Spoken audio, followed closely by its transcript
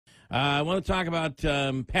I want to talk about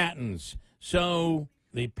patents. So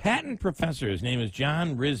the patent professor, his name is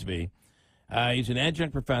John Rizvi. He's an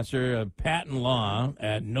adjunct professor of patent law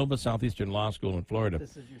at Nova Southeastern Law School in Florida.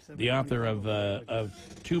 The author of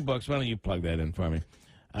 2 books. Why don't you plug that in for me?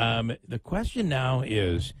 The question now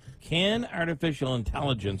is, can artificial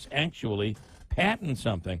intelligence actually patent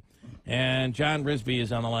something? And John Rizvi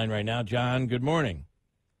is on the line right now. John, good morning.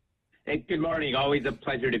 Hey, good morning. Always a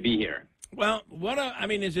pleasure to be here. Well,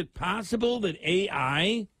 is it possible that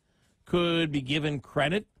AI could be given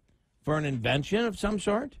credit for an invention of some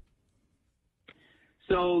sort?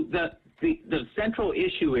 So the central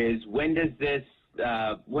issue is, when does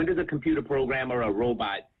a computer program or a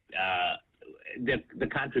robot, the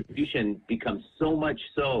contribution becomes so much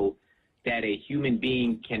so that a human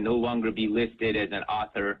being can no longer be listed as an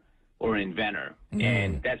author or inventor.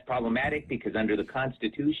 And that's problematic because under the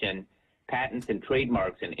Constitution, patents and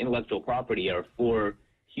trademarks and intellectual property are for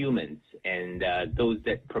humans. And those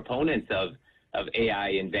that proponents of AI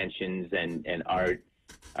inventions and art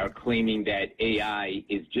are claiming that AI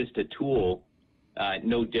is just a tool,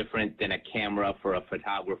 no different than a camera for a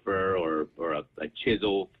photographer or a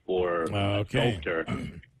chisel for a sculptor.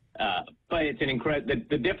 But it's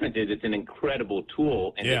the difference is it's an incredible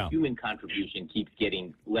tool, and the human contribution keeps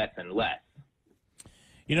getting less and less.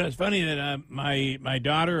 You know, it's funny that my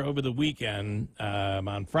daughter over the weekend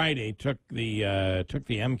on Friday took the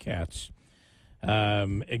MCATs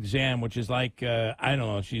exam, which is like I don't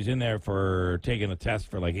know. She's in there for taking a test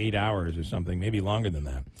for like 8 hours or something, maybe longer than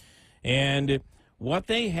that. And what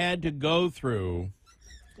they had to go through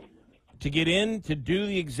to get in to do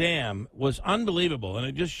the exam was unbelievable, and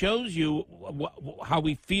it just shows you how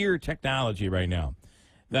we fear technology right now.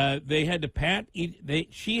 They had to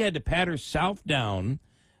she had to pat herself down.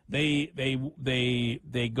 They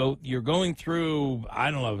go. You're going through,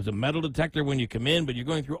 I don't know, it's a metal detector when you come in, but you're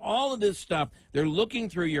going through all of this stuff. They're looking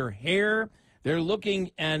through your hair. They're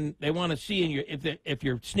looking, and they want to see if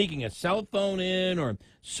you're sneaking a cell phone in or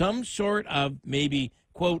some sort of maybe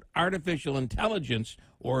quote artificial intelligence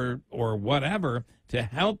or whatever to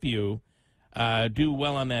help you do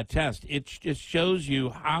well on that test. It just shows you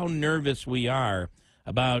how nervous we are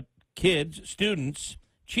about students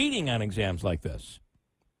cheating on exams like this.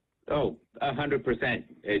 Oh, 100%.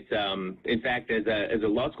 It's in fact, as a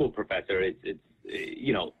law school professor,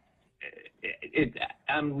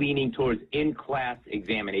 I'm leaning towards in-class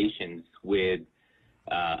examinations with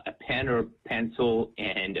a pen or pencil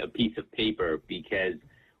and a piece of paper, because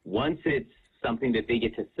once it's something that they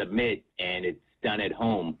get to submit and it's done at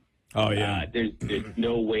home, there's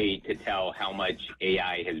no way to tell how much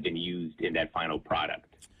AI has been used in that final product.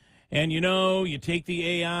 And, you take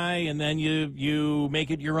the AI and then you make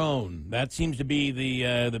it your own. That seems to be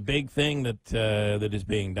the big thing that is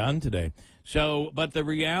being done today. So, but the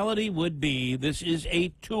reality would be this is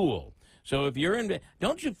a tool. So if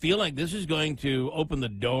don't you feel like this is going to open the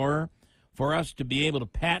door for us to be able to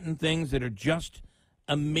patent things that are just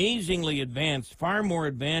amazingly advanced, far more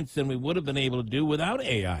advanced than we would have been able to do without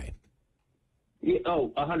AI? Yeah,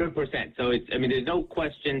 100%. So there's no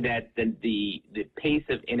question that the pace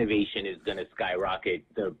of innovation is going to skyrocket.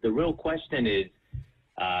 The real question is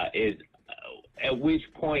at which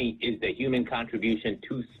point is the human contribution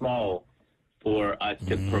too small for us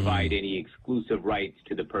to provide any exclusive rights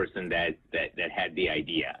to the person that had the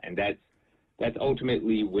idea? And that's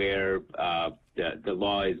ultimately where the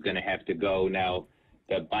law is going to have to go. Now,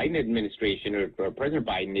 the Biden administration, or President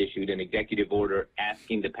Biden, issued an executive order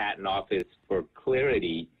asking the Patent Office for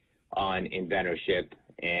clarity on inventorship,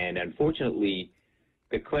 and unfortunately,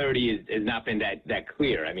 the clarity has not been that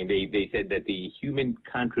clear. They said that the human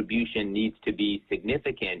contribution needs to be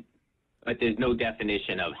significant, but there's no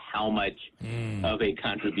definition of how much of a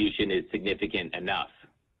contribution is significant enough.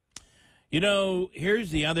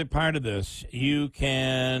 Here's the other part of this. You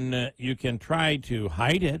can try to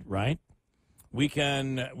hide it, right? We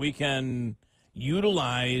can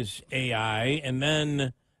utilize AI and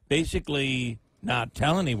then basically not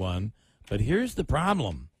tell anyone. But here's the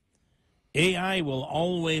problem. AI will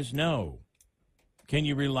always know. Can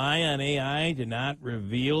you rely on AI to not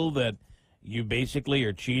reveal that you basically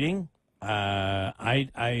are cheating? I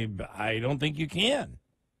don't think you can.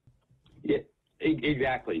 Yeah,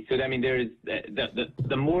 exactly. So there's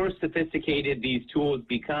the more sophisticated these tools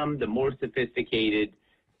become, the more sophisticated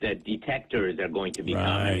the detectors are going to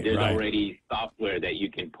become. There's already software that you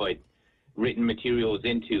can put written materials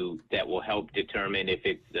into that will help determine if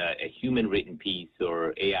it's a human written piece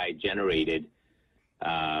or AI generated.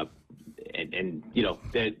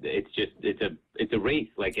 It's a race.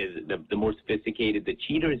 Like, as the more sophisticated the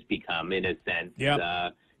cheaters become, in a sense,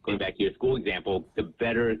 going back to your school example, the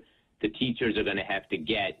better the teachers are going to have to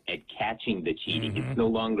get at catching the cheating. Mm-hmm. It's no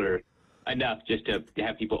longer enough just to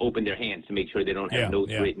have people open their hands to make sure they don't have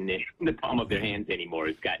notes written in the palm of their hands anymore.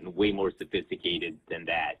 It's gotten way more sophisticated than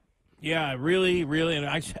that. Yeah, really, really.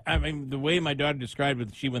 And I mean, the way my daughter described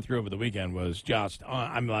what she went through over the weekend was just,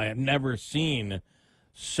 I've never seen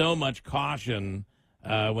so much caution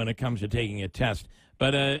when it comes to taking a test.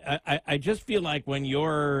 But I just feel like when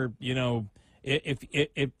you're,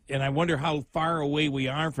 if and I wonder how far away we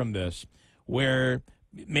are from this, where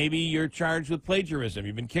maybe you're charged with plagiarism,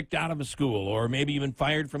 you've been kicked out of a school, or maybe you've been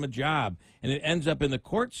fired from a job, and it ends up in the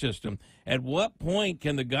court system. At what point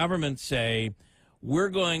can the government say, we're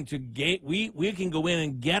going to we can go in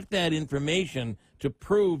and get that information to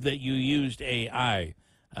prove that you used AI?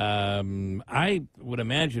 I would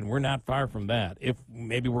imagine we're not far from that, if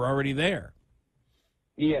maybe we're already there.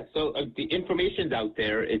 Yeah, so the information's out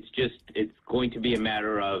there. It's going to be a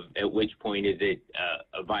matter of at which point is it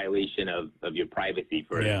a violation of your privacy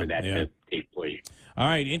for that to take place. All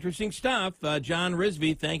right, interesting stuff. John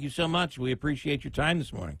Rizvi, thank you so much. We appreciate your time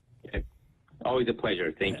this morning. Always a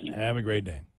pleasure. Thank you. Have a great day.